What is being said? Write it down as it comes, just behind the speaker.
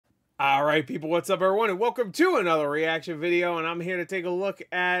Alright people, what's up everyone, and welcome to another reaction video, and I'm here to take a look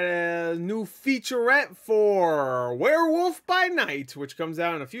at a new featurette for Werewolf by Night, which comes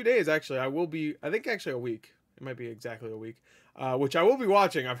out in a few days. Actually, I think actually a week. It might be exactly a week, which I will be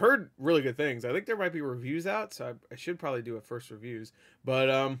watching. I've heard really good things. I think there might be reviews out, so I should probably do a first reviews.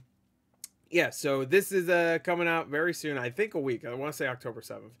 But, yeah, so this is coming out very soon. I think a week. I want to say October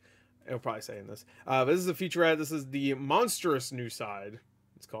 7th. It'll probably say in this. But this is a featurette. This is the Monstrous new side,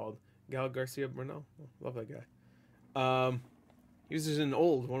 it's called. Gal Garcia Bernal, love that guy. He was just in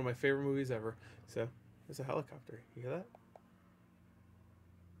Old, one of my favorite movies ever. So there's a helicopter. You hear that?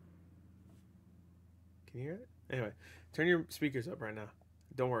 Can you hear it? Anyway, turn your speakers up right now.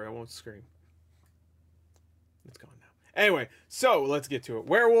 Don't worry, I won't scream. It's gone now. Anyway, so let's get to it.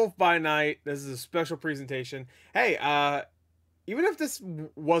 Werewolf by Night. This is a special presentation. Hey, even if this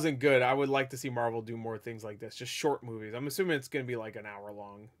wasn't good, I would like to see Marvel do more things like this. Just short movies. I'm assuming it's going to be like an hour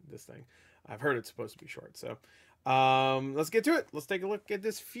long, this thing. I've heard it's supposed to be short. So let's get to it. Let's take a look at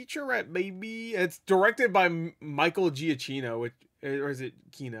this featurette, baby. It's directed by Michael Giacchino. Or is it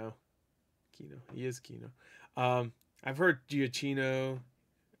Kino? Kino. He is Kino. I've heard Giacchino,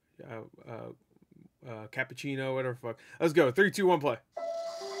 Cappuccino, whatever the fuck. Let's go. 3, 2, 1, play.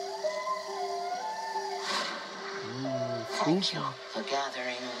 Thank you for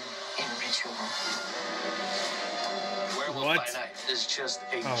gathering in ritual. Werewolf by Night is just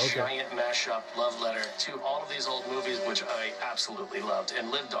a giant mashup love letter to all of these old movies, which I absolutely loved and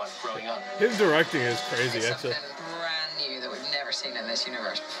lived on growing up. His directing is crazy, actually. Something brand new that we've never seen in this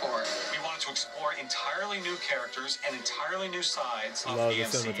universe before. We wanted to explore entirely new characters and entirely new sides of Love the the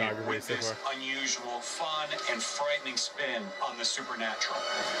MCU cinematography with so this far. unusual, fun, and frightening spin on the supernatural.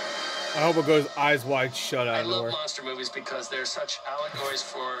 I hope it goes eyes wide shut out I of love nowhere. monster movies because they're such allegories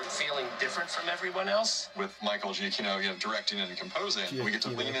for feeling different from everyone else. With Michael Giacchino, directing and composing, we get to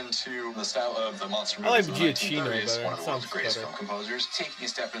lean into the style of the monster I like movies of the Giacchino 1930s, better. one of the world's Sounds greatest better. film composers. Taking a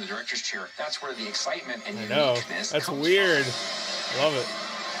step in the director's chair, that's where the excitement and I know. uniqueness That's comes weird. from. Love it.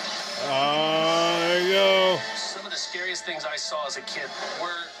 There you go. Some of the scariest things I saw as a kid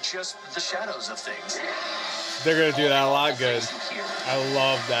were just the shadows of things. They're gonna do that a lot good. Here. I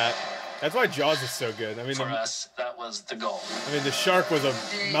love that. That's why Jaws is so good. I mean, For us, that was the goal. the shark was a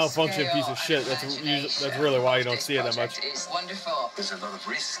malfunctioning piece of shit. That's really why you don't see it that much. It's wonderful. There's a lot of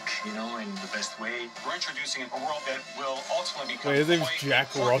risk, in the best way. We're introducing a world that will ultimately become Wait, his name's quite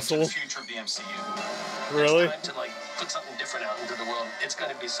Jack important to Russell? the future of the MCU. Really? It's time to put something different out into the world. It's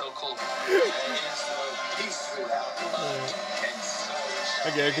going to be so cool. Peaceful outlook and so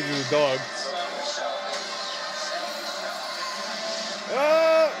Okay, because he's a dog.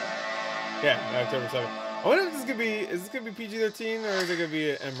 Yeah, October 7th. I wonder if this could be, is this gonna be PG-13 or is it gonna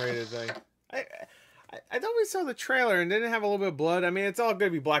be an M-rated thing? I thought we saw the trailer and didn't have a little bit of blood. I mean, it's all gonna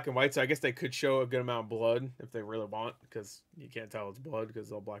be black and white, so I guess they could show a good amount of blood if they really want, because you can't tell it's blood because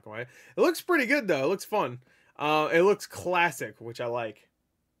it's all black and white. It looks pretty good though. It looks fun. It looks classic, which I like.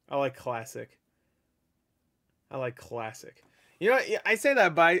 I like classic. I like classic. You know, I say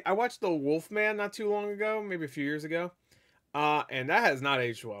that, but I watched The Wolfman not too long ago, maybe a few years ago. And that has not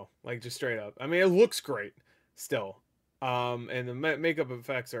aged well, like just straight up. I mean, it looks great still. And the makeup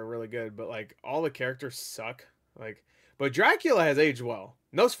effects are really good, but like all the characters suck. But Dracula has aged well.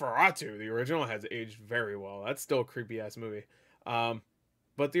 Nosferatu, the original, has aged very well. That's still a creepy ass movie.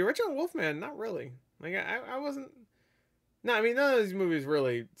 But the original Wolfman, not really. Like I wasn't. No, I mean none of these movies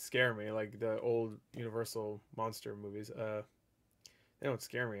really scare me. Like the old Universal monster movies, they don't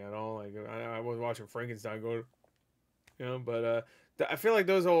scare me at all. Like I was watching Frankenstein going. But I feel like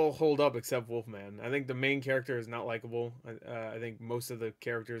those all hold up except Wolfman. I think the main character is not likable. I think most of the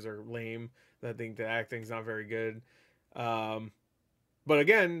characters are lame. I think the acting's not very good. But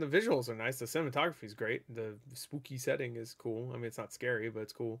again, the visuals are nice. The cinematography is great. The spooky setting is cool. I mean, it's not scary, but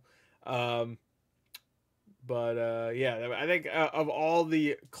it's cool. Yeah, I think of all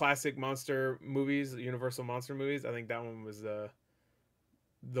the classic monster movies, Universal monster movies, I think that one was the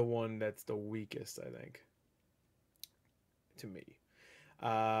one that's the weakest, I think. To me,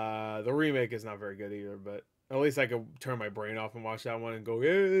 the remake is not very good either, but at least I could turn my brain off and watch that one and go,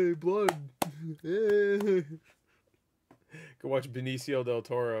 "Hey, blood!" Could watch Benicio del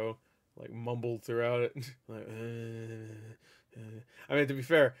Toro like mumble throughout it, like. I mean, to be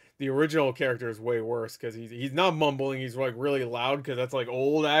fair, the original character is way worse because he's not mumbling; he's like really loud because that's like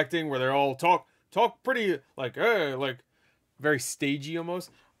old acting where they're all talk pretty like very stagey almost.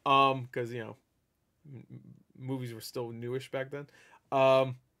 Because movies were still newish back then.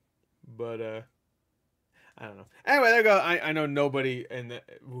 I don't know. Anyway, there you go. I know nobody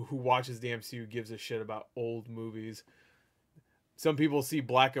who watches the MCU gives a shit about old movies. some people see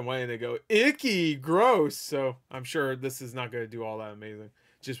black and white and they go, icky, gross. So I'm sure this is not going to do all that amazing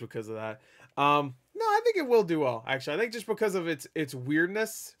just because of that. No, I think it will do well, actually. I think just because of its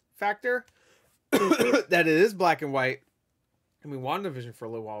weirdness factor, that it is black and white. I mean, WandaVision for a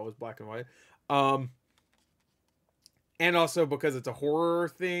little while was black and white. And also because it's a horror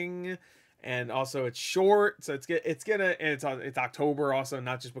thing, and also it's short, so it's October also,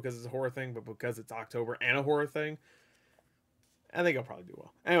 not just because it's a horror thing, but because it's October and a horror thing. I think it'll probably do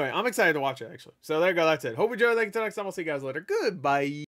well. Anyway, I'm excited to watch it, actually. So there you go, that's it. Hope you enjoyed. Thank you. Till next time, I'll see you guys later. Goodbye.